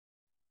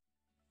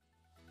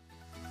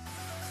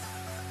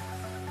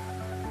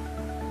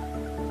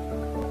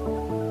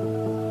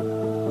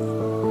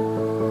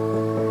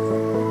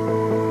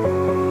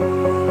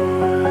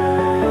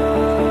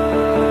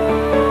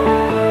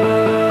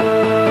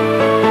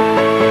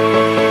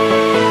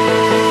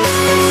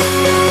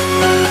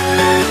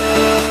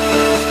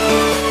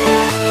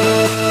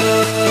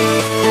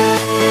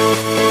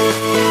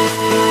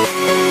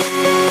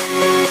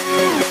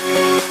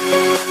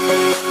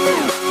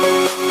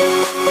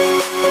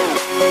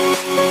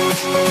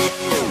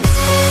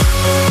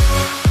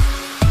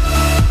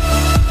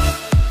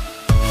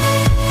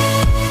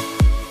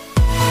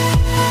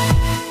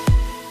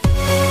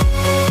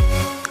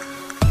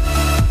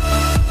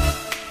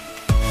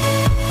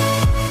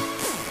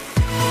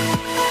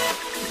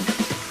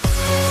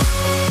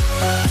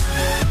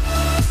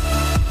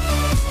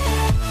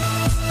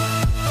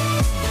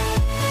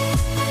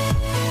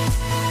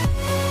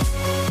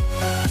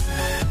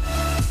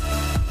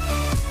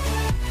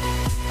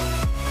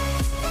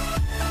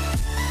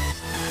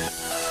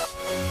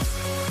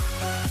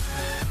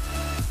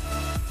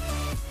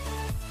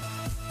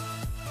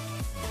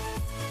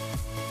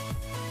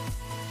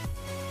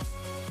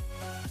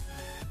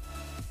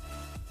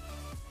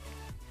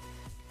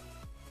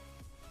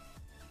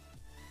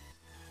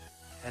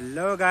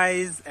Hello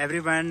guys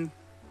everyone,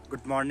 good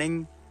morning,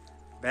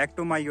 back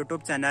to my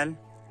YouTube channel.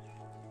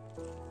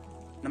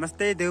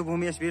 नमस्ते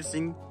देवभूमि यशवीर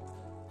सिंह,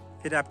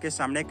 फिर आपके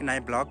सामने एक नए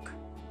ब्लॉग।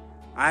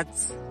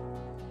 आज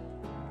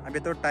अभी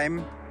तो टाइम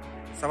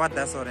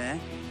 10:15 हो रहे हैं।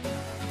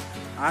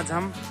 आज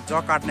हम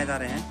जौ काटने जा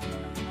रहे हैं।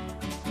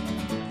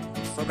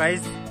 सो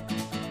गाइस,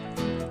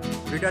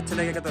 वीडियो अच्छा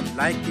लगेगा तो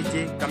लाइक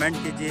कीजिए,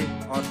 कमेंट कीजिए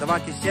और दबा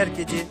के शेयर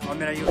कीजिए और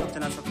मेरा यूट्यूब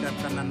चैनल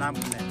सब्सक्राइब करना ना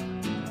भूलें।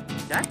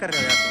 क्या कर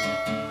रहे हो यार तुम?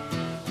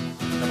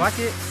 दबा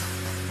के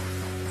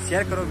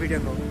शेयर करो वीडियो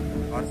को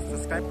और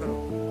सब्सक्राइब करो।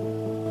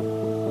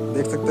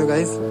 देख सकते हो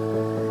गाइस,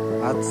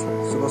 आज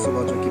सुबह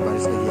सुबह जो की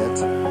बारिश लगी है आज,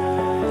 तो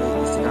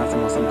इसी कारण से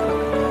मौसम खराब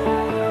हो गया है।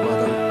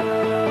 बादल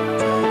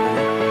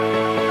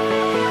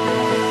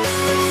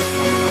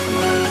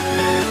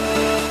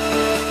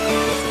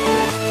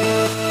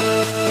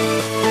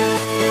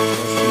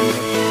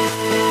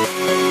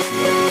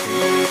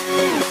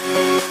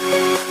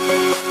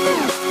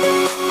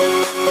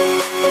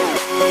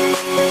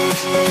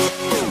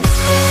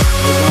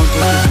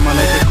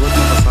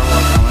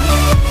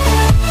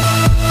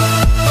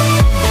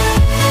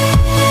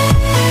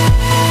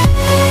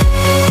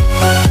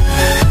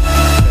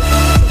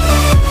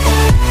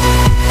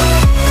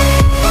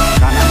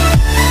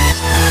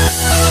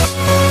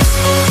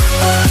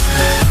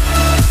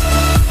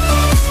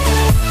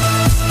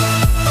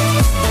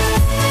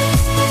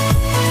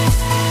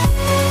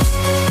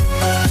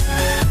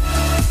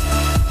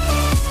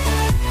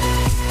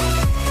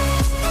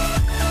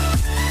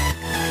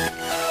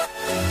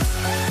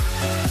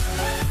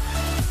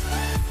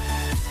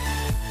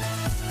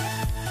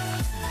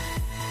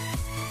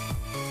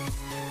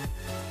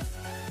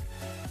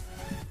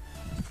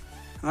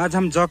आज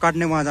हम जौ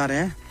काटने वहाँ जा रहे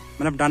हैं,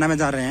 मतलब डाना में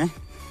जा रहे हैं,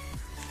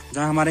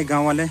 जहाँ हमारे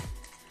गांव वाले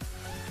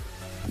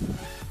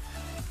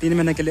 3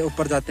 महीने के लिए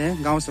ऊपर जाते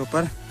हैं, गांव से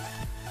ऊपर,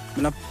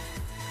 मतलब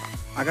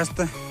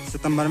अगस्त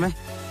सितंबर में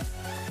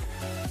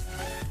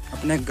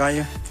अपने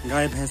गाय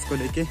भैंस को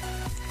लेके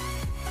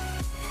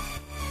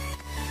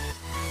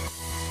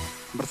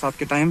बरसात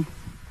के टाइम।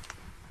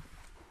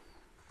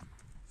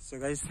 सो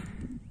गाइस,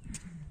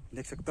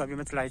 देख सकते हो अभी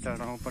मैं चढ़ाई चढ़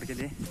रहा हूँ ऊपर के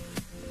लिए।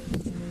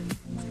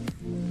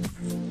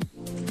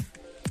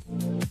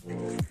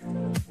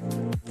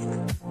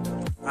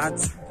 आज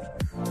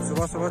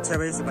सुबह 6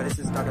 बजे से बारिश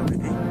स्टार्ट हो गई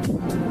थी।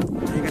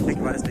 3 घंटे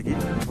की बारिश लगी,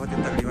 बहुत ही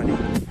तगड़ी वाली।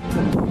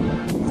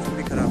 मौसम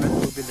भी खराब है,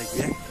 धूप भी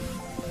लगी है,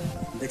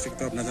 देख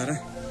सकते हो आप नज़ारा।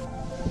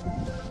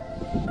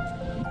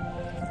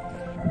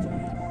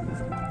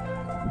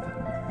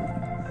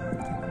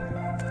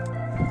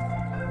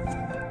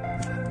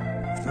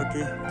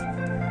 ओके,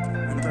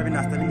 मैंने तो अभी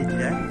नाश्ता भी नहीं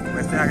किया है,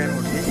 वैसे आ गए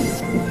उठ के।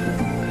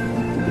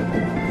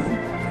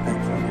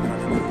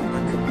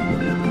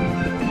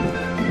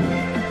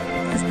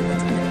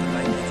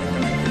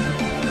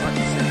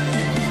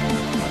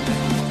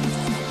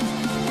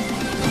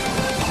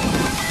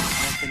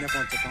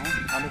 पहुंच चुका हूँ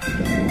आलू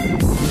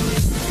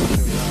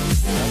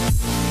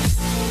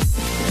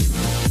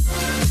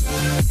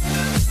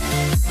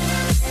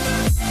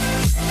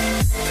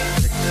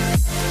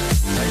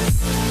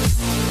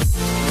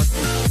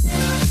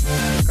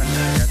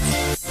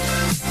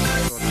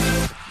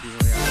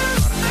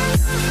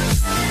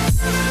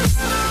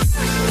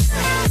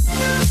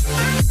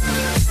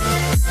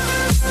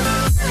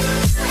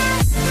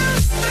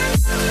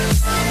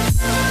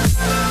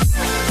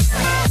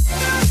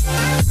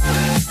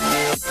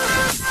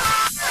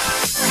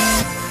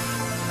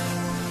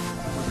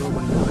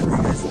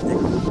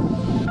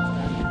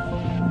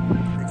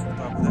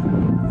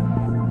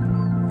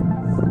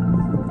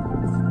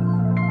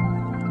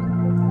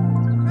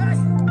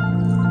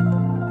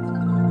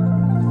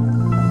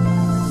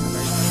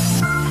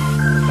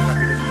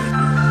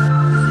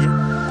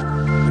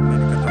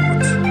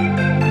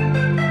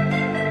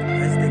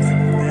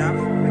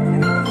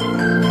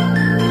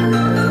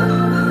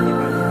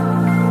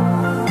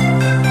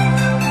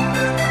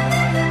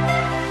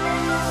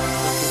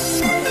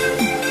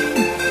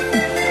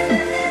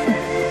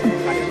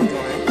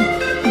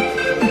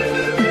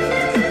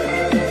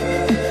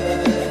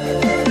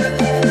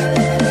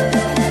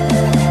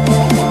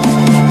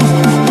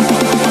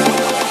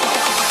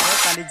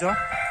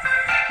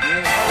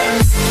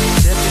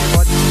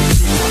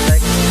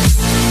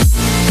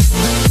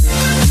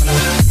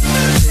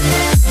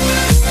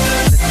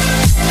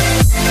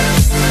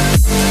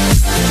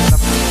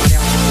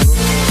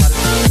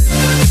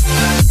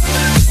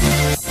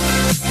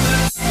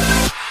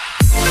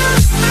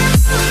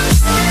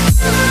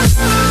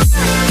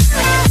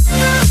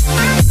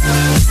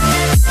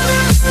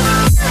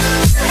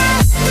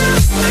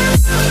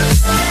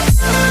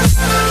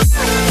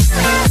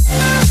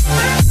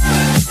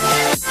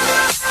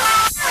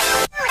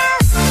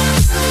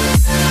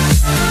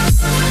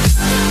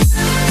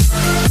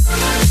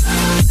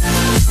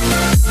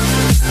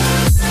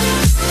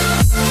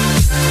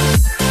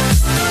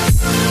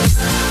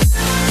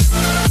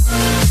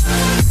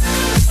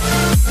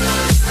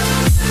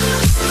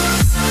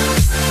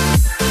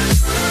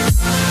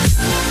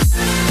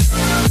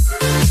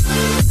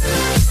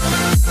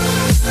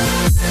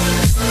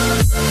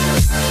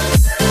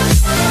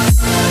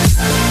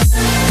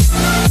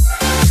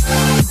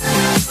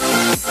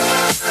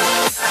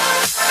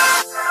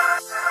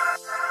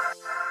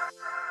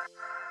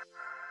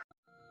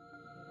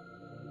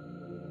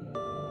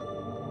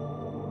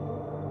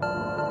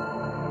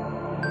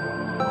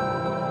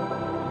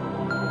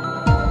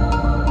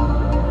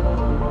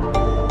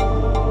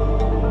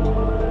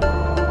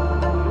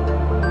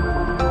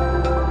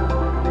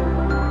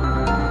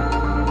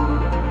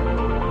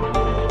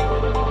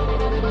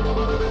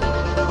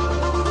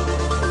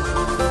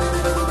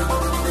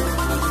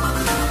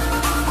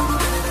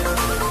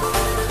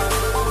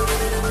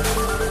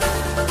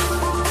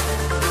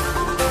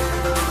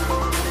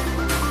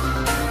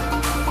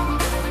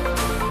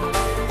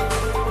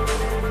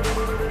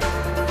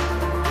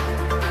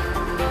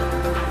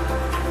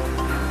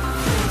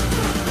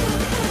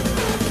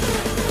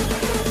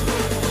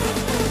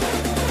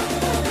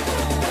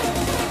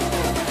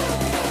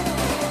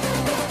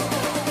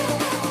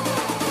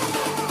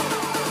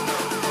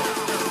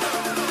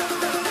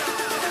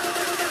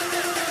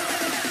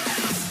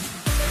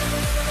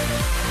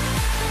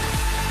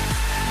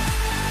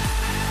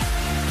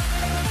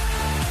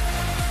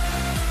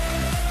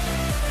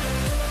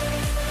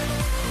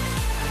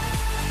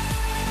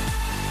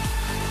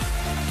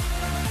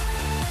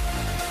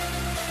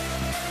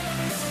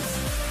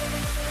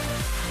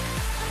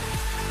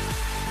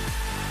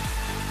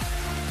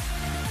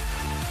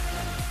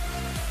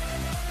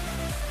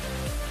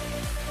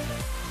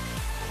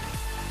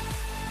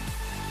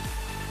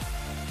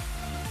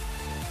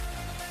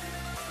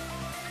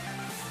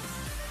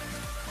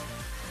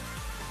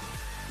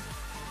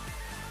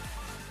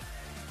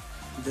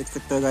देख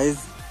सकते हो गाइस,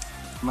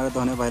 हमारे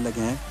दोनों भाई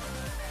लगे हैं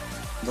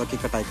जो की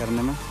कटाई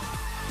करने में।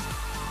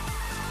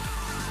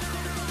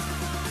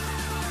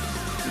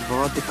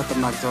 बहुत ही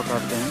खतरनाक जौ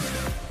काटते हैं।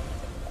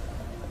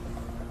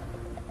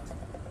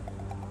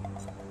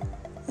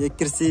 ये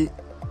कृषि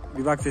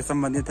विभाग से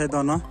संबंधित है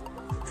दोनों।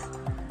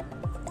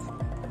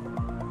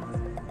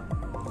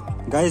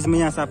 गाइस मैं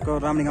यहाँ से आपको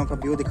रामलिंगाओं का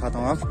व्यू दिखाता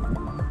हूँ। आप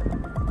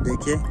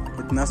देखिए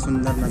कितना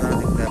सुंदर नज़ारा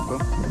दिखता है आपको।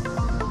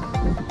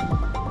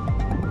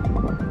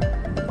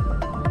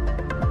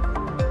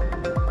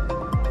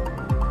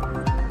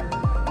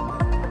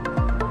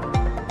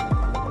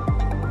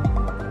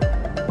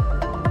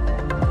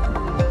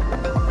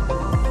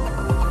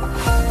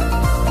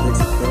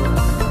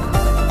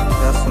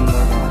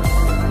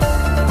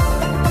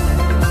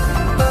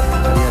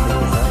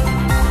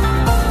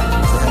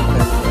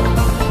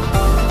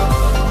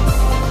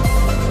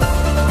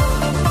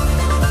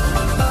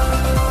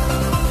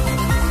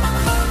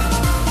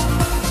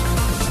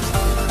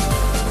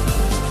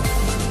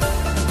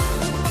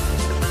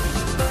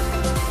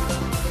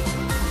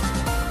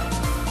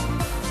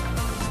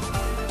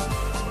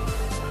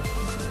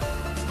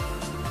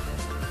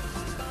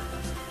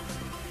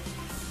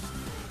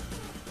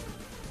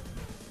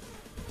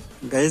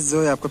 गाइस जो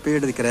आपको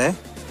पेड़ दिख रहा है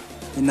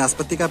ये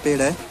नाशपाती का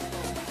पेड़ है।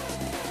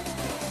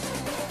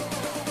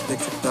 देख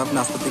सकते हो आप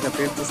नाशपाती का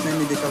पेड़, तो उसने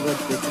नहीं देखा होगा।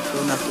 देख सकते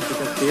हो नाशपाती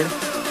का पेड़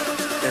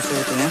कैसे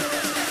होते हैं।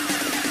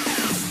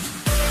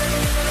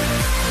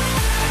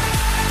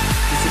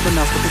 किसी को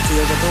नाशपाती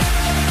चाहिए होगा तो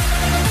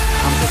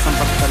हमसे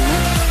संपर्क कर लें।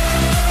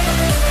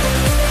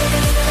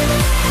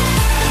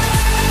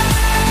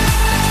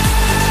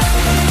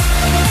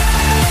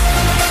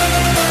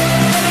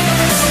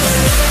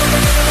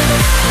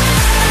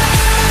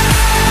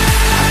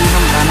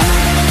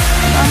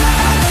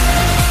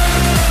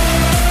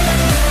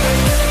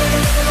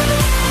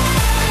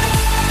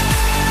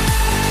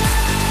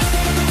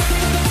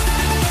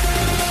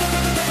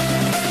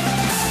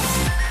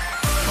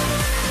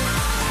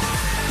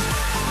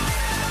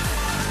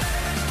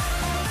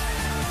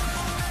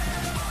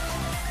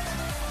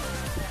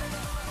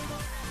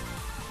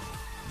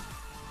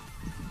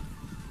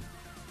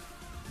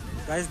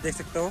 गाइस देख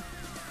सकते हो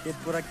ये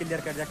पूरा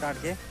क्लियर कर दिया काट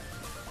के।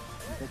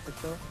 देख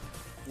सकते हो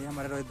ये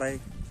हमारे रोहित भाई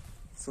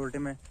सोल्टी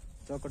में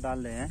जौ को डाल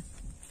रहे हैं,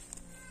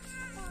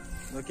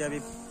 जो कि अभी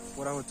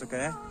पूरा हो चुका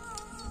है।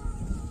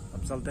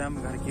 अब चलते हैं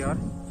हम घर की ओर।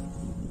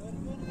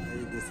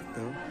 ये देख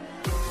सकते हो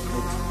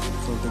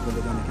सोल्टी को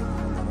ले जाने के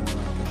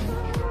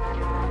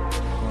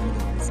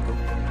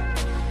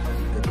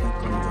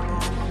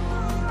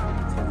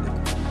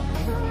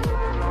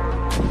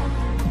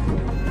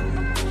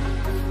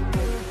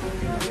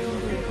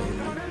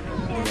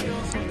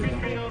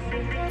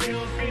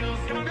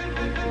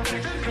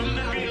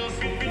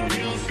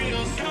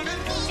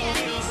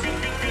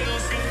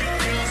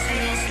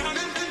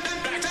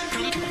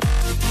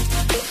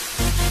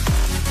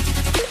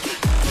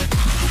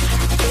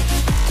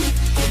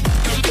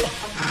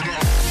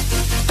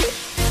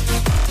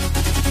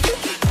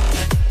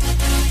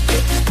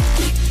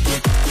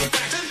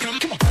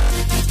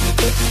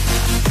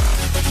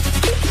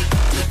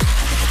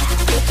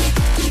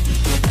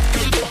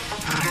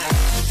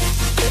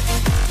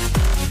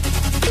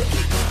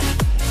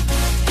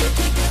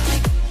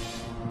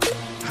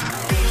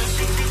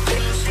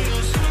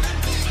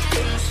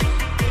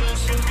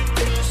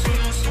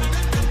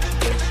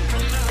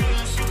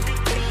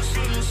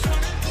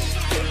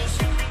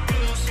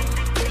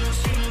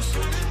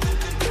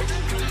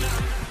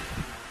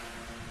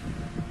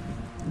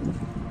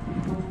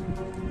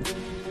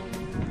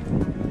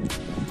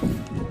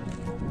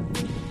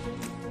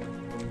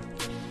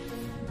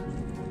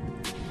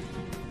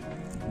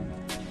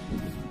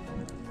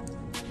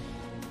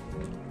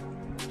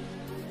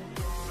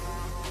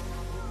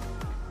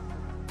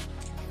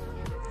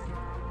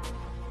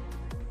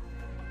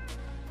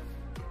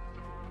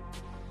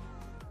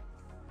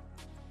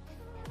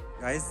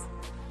गाइस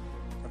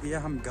अभी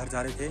हम घर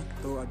जा रहे थे,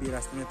 तो अभी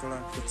रास्ते में थोड़ा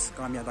कुछ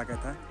काम याद आ गया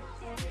था,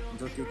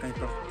 जो कि कहीं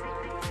पर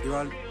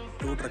दीवार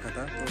टूट रखा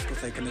था, तो उसको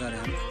सही करने जा रहे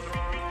हैं हम।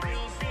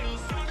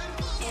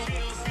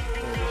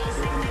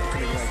 तो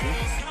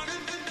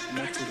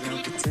मैं छूट गया हूँ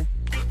पीछे,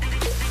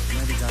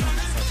 मैं भी जा रहा हूँ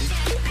साथ ही।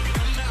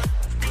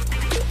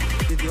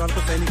 दीवार को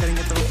सही नहीं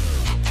करेंगे तो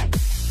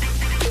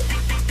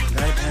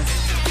गाय भैंस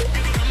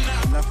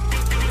मतलब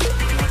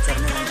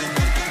चरने रहेंगे।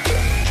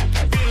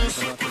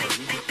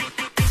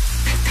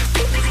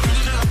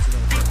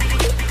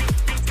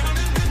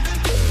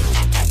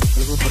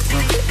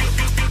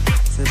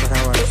 से भरा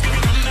हुआ रास्ता।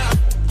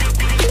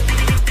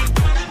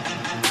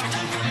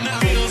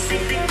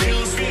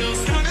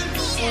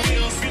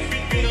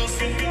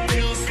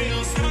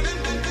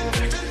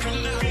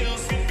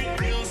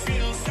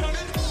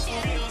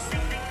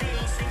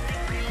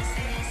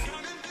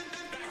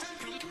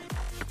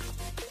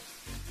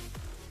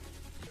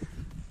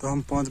 तो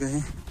हम पहुंच गए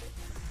हैं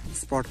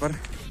स्पॉट पर।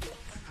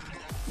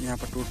 यहाँ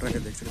पर टूट रहा है,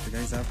 देख सकते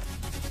हैं साहब।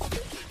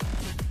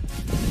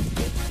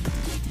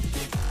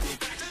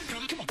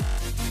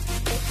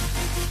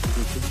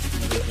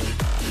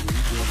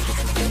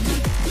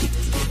 देखिए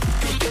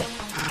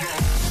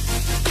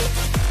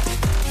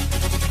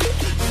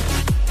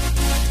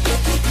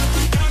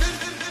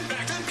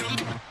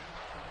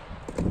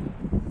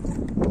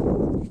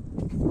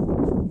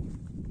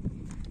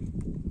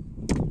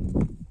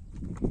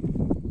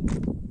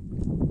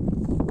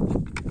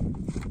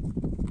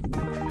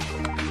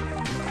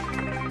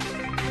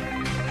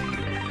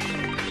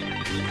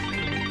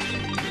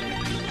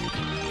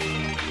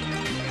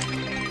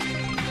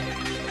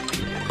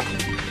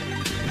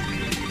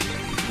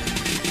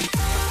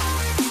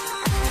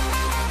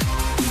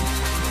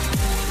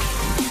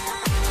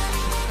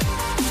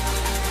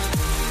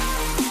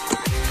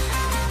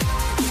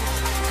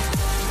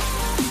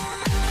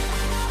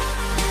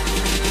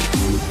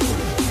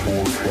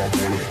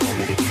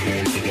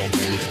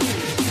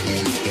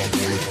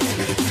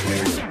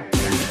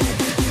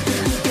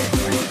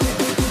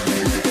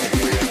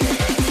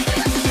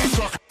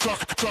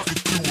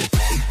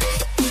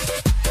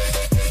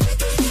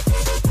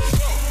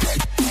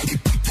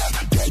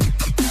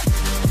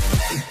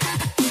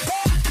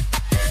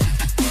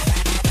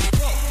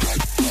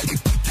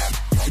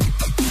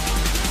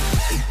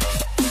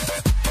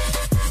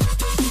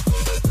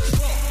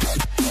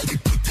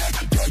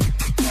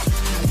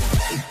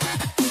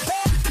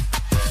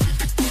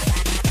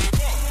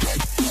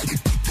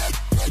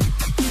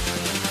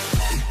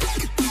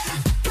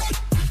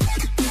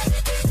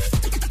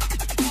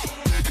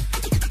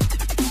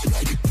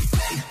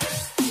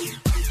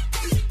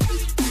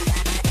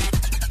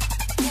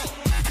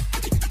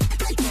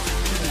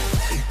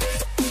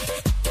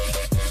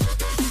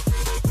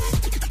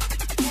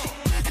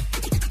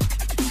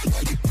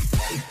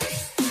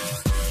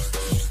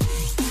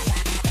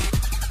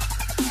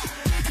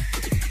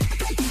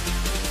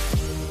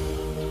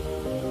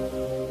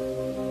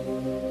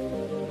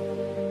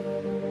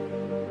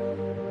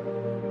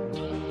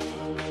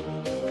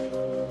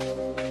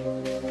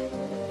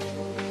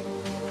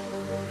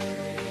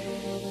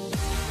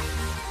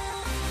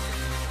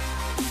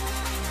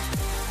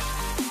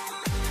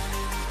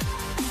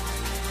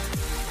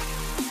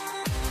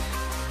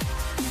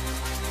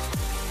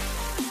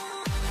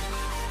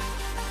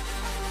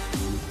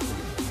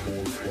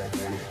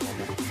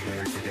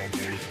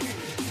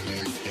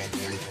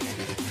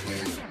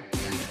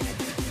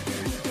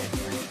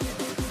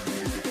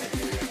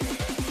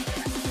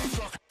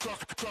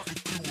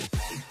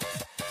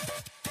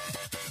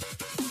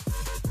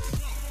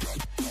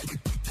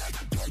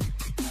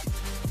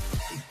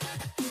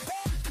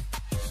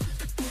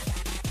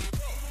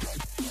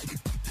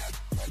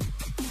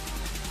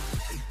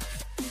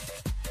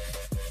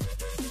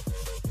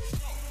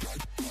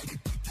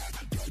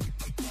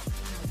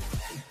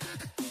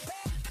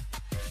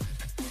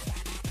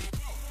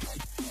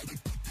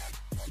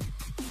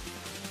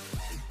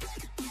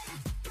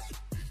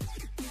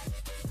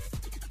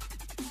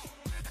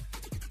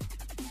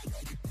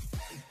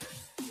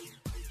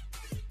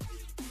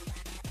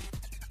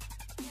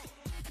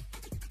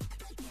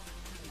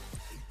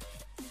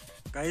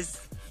गाइस,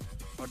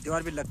 और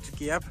दीवार भी लग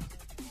चुकी है अब।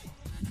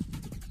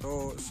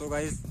 तो सो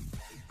गाइस,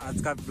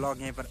 आज का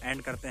ब्लॉग यहीं पर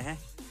एंड करते हैं।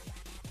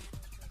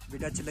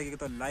 वीडियो अच्छी लगेगी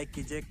तो लाइक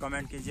कीजिए,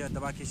 कमेंट कीजिए और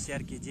दबा के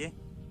शेयर कीजिए।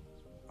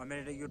 और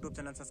मेरे यूट्यूब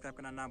चैनल सब्सक्राइब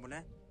करना ना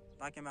भूलें,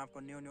 ताकि मैं आपको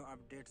न्यू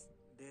अपडेट्स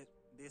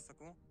दे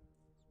सकूं।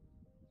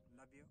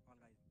 Love you all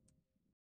guys.